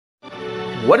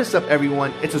What is up,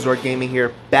 everyone? It's Azor Gaming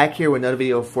here, back here with another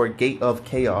video for Gate of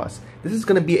Chaos. This is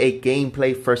going to be a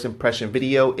gameplay first impression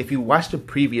video. If you watched the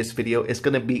previous video, it's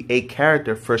going to be a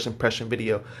character first impression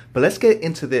video. But let's get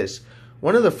into this.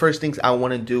 One of the first things I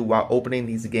want to do while opening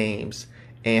these games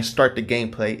and start the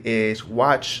gameplay is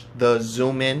watch the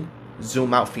zoom in,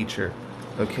 zoom out feature.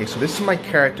 Okay, so this is my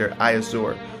character,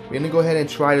 Azor. We're going to go ahead and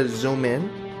try to zoom in.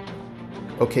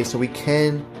 Okay, so we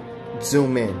can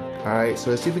zoom in. Alright, so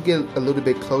let's see if we get a little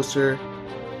bit closer.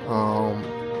 I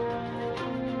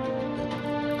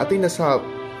think that's how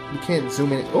we can't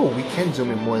zoom in. Oh, we can zoom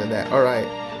in more than that.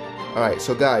 Alright,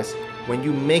 so guys, when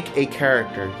you make a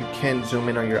character, you can zoom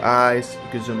in on your eyes, you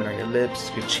can zoom in on your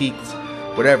lips, your cheeks,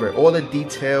 whatever. All the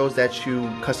details that you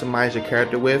customize your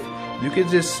character with, you can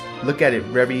just look at it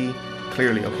very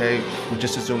clearly, okay, with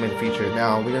just a zoom in feature.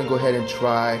 Now, we're going to go ahead and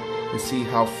try and see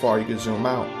how far you can zoom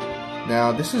out.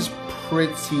 Now, this is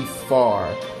pretty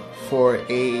far for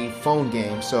a phone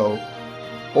game, so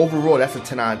overall that's a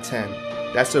 10 out of 10.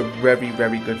 That's a very,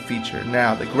 very good feature.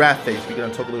 Now the graphics, we're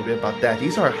going to talk a little bit about that.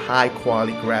 These are high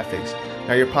quality graphics.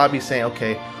 Now you're probably saying,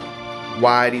 okay,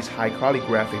 why these high quality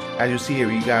graphics? As you see here,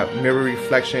 we got mirror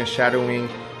reflection, shadowing,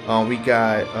 we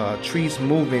got trees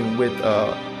moving with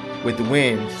the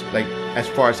winds, like as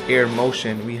far as air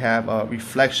motion. We have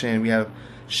reflection, we have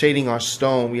shading on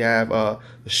stone, we have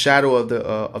the shadow of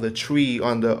the tree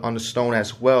on the stone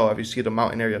as well. If you see the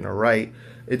mountain area on the right,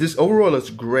 this overall looks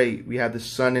great. We have the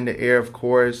sun in the air, of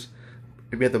course.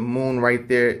 We have the moon right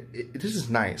there. This is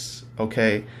nice.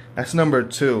 Okay, that's number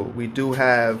 2. We do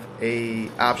have a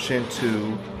option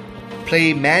to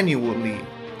play manually.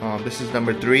 This is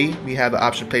number 3. We have the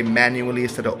option to play manually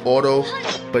instead of auto,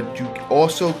 but you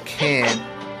also can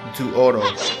do auto.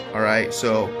 All right,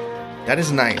 so that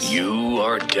is nice. You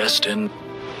are destined.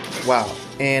 Wow.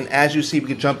 And as you see, we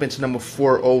can jump into number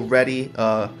 4 already.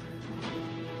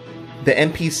 The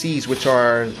NPCs, which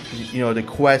are, the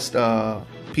quest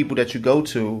people that you go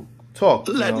to, talk.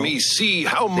 Let me see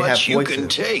how much you can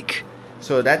take.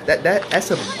 So that's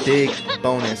a big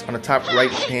bonus. On the top right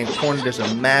hand corner, there's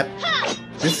a map.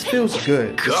 This feels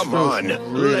good. Come on,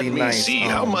 really let me nice. see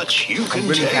how much you can I'm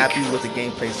really take. happy with the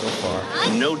gameplay so far.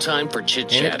 No time for chit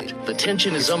chat. The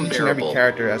tension is Each and every unbearable.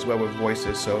 character as well with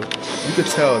voices, so you could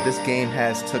tell this game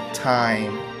has took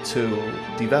time to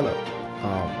develop,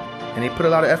 and they put a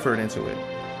lot of effort into it.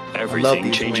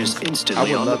 Everything changes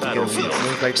instantly on the battlefield.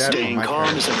 Like that. Staying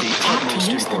calm is of the utmost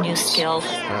Use the new importance. skill.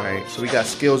 Alright, so we got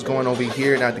skills going over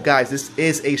here. Now, guys, this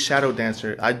is a Shadow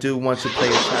Dancer. I do want to play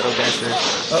a Shadow Dancer.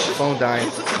 Oh, phone dying.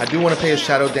 I do want to play a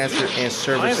Shadow Dancer in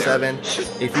Server 7.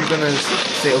 If you're going to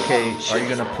say, okay, are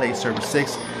you going to play Server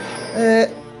 6?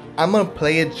 I'm going to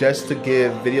play it just to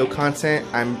give video content.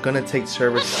 I'm going to take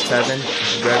Server 7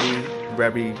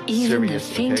 very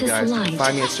serious. Okay, guys,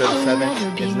 find me in Server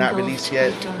 7. It's not released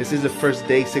yet. This is the first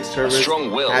day 6 servers.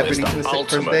 Strong will I've is released the the first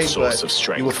ultimate day, source but of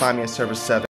strength. you will find me in Server 7.